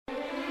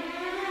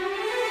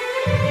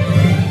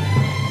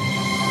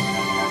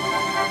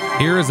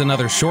Here is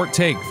another short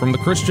take from the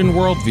Christian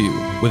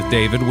Worldview with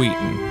David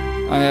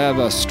Wheaton. I have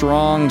a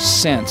strong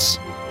sense,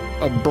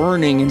 a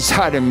burning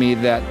inside of me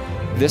that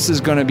this is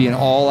going to be an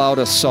all-out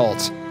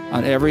assault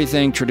on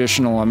everything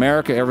traditional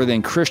America,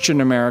 everything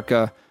Christian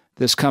America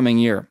this coming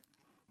year.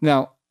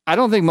 Now, I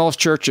don't think most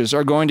churches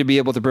are going to be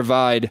able to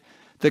provide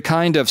the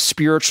kind of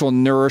spiritual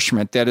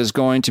nourishment that is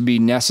going to be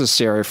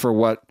necessary for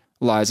what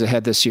lies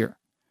ahead this year.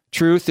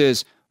 Truth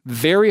is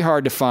very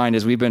hard to find,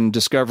 as we've been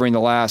discovering the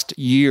last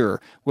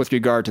year with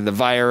regard to the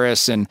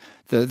virus and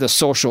the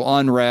social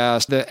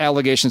unrest, the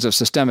allegations of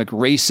systemic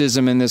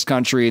racism in this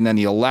country, and then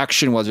the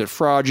election, was it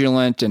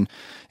fraudulent, and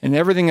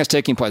everything that's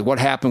taking place, what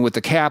happened with the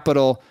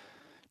Capitol.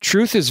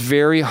 Truth is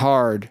very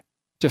hard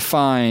to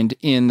find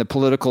in the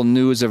political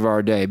news of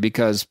our day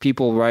because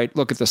people,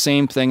 look at the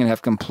same thing and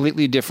have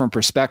completely different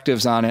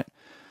perspectives on it.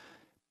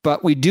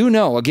 But we do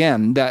know,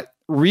 again, that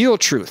real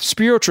truth,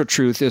 spiritual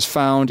truth, is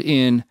found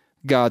in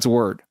God's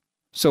Word.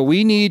 So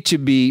we need to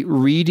be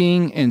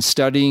reading and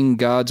studying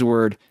God's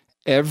Word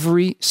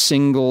every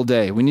single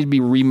day. We need to be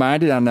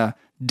reminded on a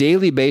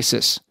daily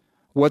basis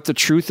what the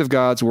truth of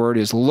God's Word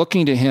is,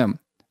 looking to Him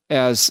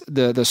as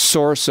the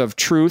source of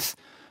truth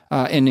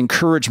and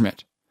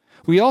encouragement.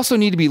 We also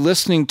need to be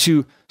listening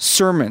to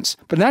sermons,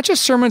 but not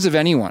just sermons of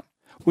anyone.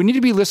 We need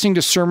to be listening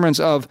to sermons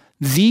of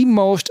the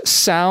most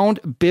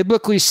sound,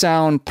 biblically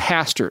sound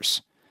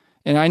pastors.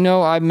 And I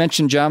know I've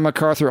mentioned John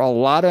MacArthur a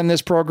lot on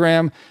this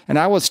program, and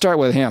I would start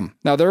with him.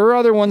 Now, there are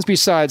other ones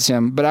besides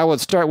him, but I would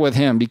start with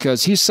him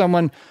because he's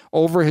someone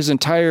over his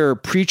entire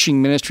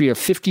preaching ministry of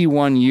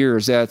 51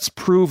 years that's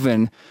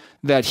proven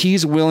that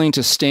he's willing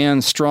to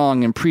stand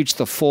strong and preach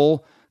the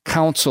full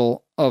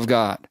counsel of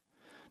God.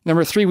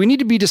 Number 3, we need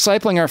to be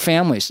discipling our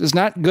families. It's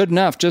not good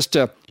enough just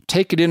to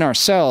take it in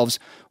ourselves.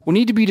 We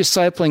need to be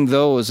discipling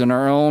those in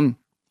our own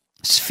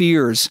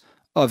spheres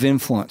of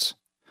influence.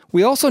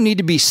 We also need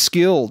to be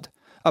skilled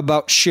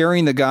about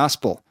sharing the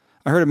gospel.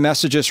 I heard a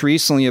message just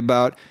recently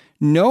about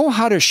know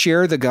how to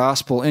share the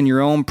gospel in your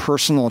own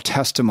personal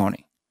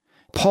testimony.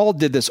 Paul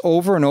did this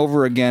over and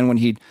over again when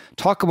he'd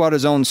talk about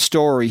his own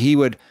story. He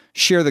would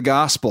share the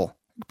gospel,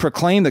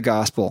 proclaim the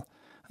gospel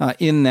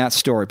in that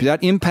story. But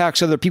that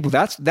impacts other people.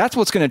 That's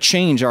what's going to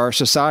change our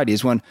society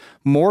is when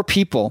more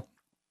people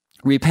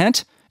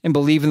repent and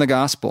believe in the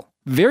gospel.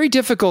 Very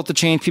difficult to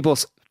change people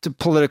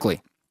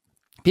politically.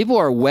 People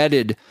are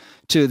wedded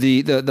to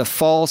the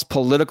false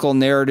political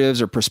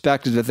narratives or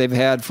perspectives that they've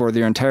had for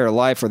their entire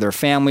life or their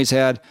families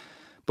had.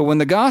 But when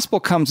the gospel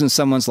comes in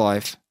someone's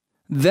life,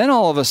 then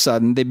all of a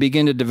sudden they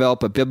begin to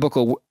develop a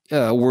biblical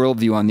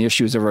worldview on the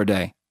issues of our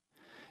day.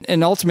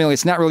 And ultimately,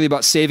 it's not really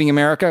about saving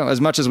America.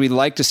 As much as we'd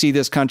like to see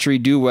this country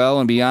do well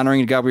and be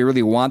honoring to God, we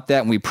really want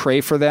that and we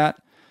pray for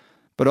that.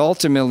 But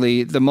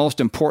ultimately, the most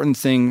important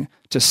thing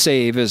to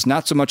save is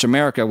not so much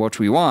America, which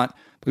we want.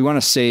 We want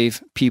to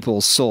save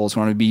people's souls.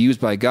 We want to be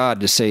used by God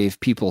to save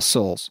people's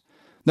souls.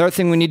 Another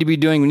thing we need to be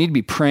doing, we need to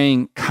be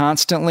praying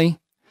constantly.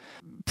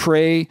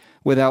 Pray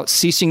without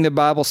ceasing, the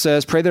Bible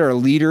says. Pray that our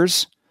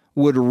leaders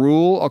would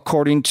rule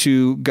according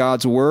to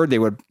God's word. They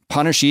would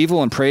punish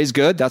evil and praise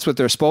good. That's what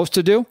they're supposed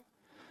to do.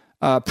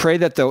 Pray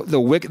that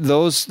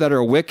those that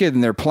are wicked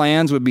and their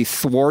plans would be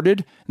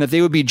thwarted, and that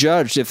they would be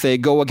judged if they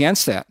go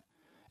against that.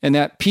 And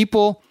that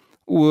people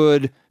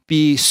would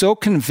be so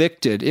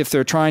convicted if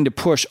they're trying to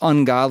push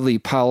ungodly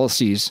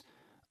policies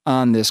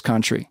on this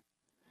country.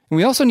 And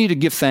we also need to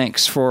give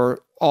thanks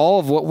for all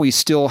of what we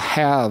still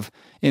have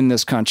in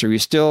this country. We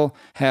still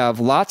have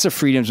lots of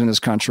freedoms in this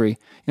country,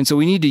 and so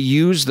we need to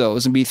use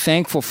those and be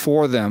thankful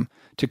for them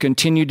to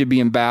continue to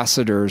be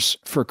ambassadors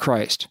for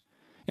Christ.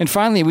 And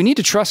finally, we need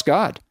to trust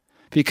God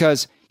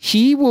because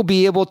He will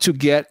be able to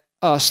get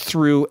us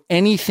through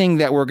anything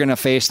that we're going to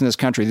face in this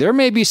country. There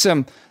may be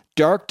some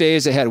dark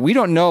days ahead. We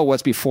don't know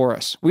what's before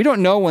us. We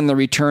don't know when the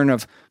return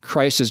of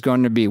Christ is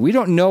going to be. We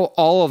don't know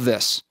all of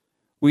this.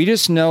 We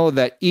just know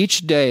that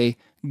each day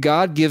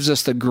God gives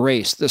us the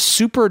grace, the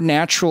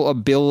supernatural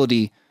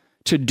ability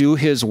to do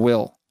His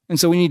will. And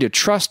so we need to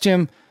trust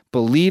Him,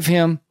 believe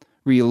Him,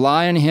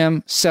 rely on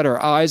Him, set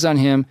our eyes on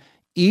Him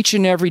each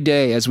and every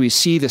day as we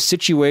see the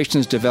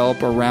situations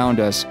develop around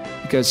us,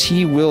 because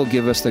He will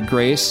give us the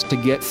grace to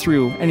get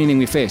through anything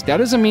we face. That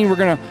doesn't mean we're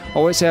going to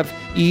always have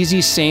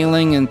easy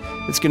sailing and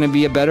it's going to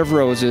be a bed of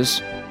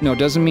roses. No, it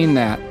doesn't mean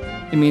that.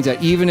 It means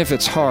that even if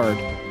it's hard,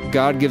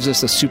 God gives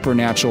us the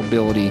supernatural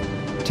ability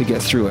to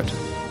get through it.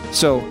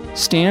 So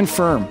stand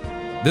firm.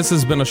 This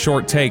has been a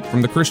short take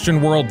from the Christian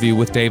Worldview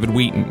with David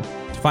Wheaton.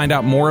 To find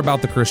out more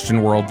about the Christian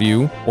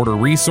Worldview, order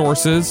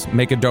resources,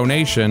 make a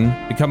donation,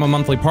 become a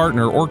monthly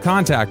partner, or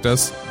contact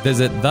us,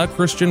 visit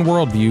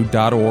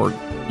thechristianworldview.org.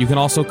 You can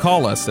also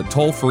call us at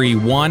toll-free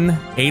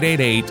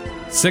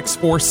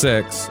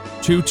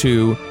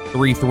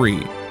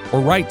 1-888-646-2233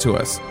 or write to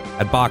us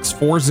at Box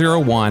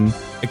 401,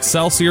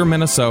 Excelsior,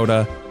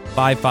 Minnesota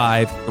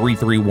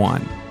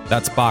 55331.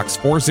 That's Box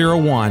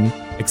 401,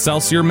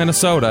 Excelsior,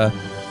 Minnesota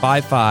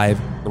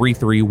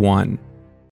 55331.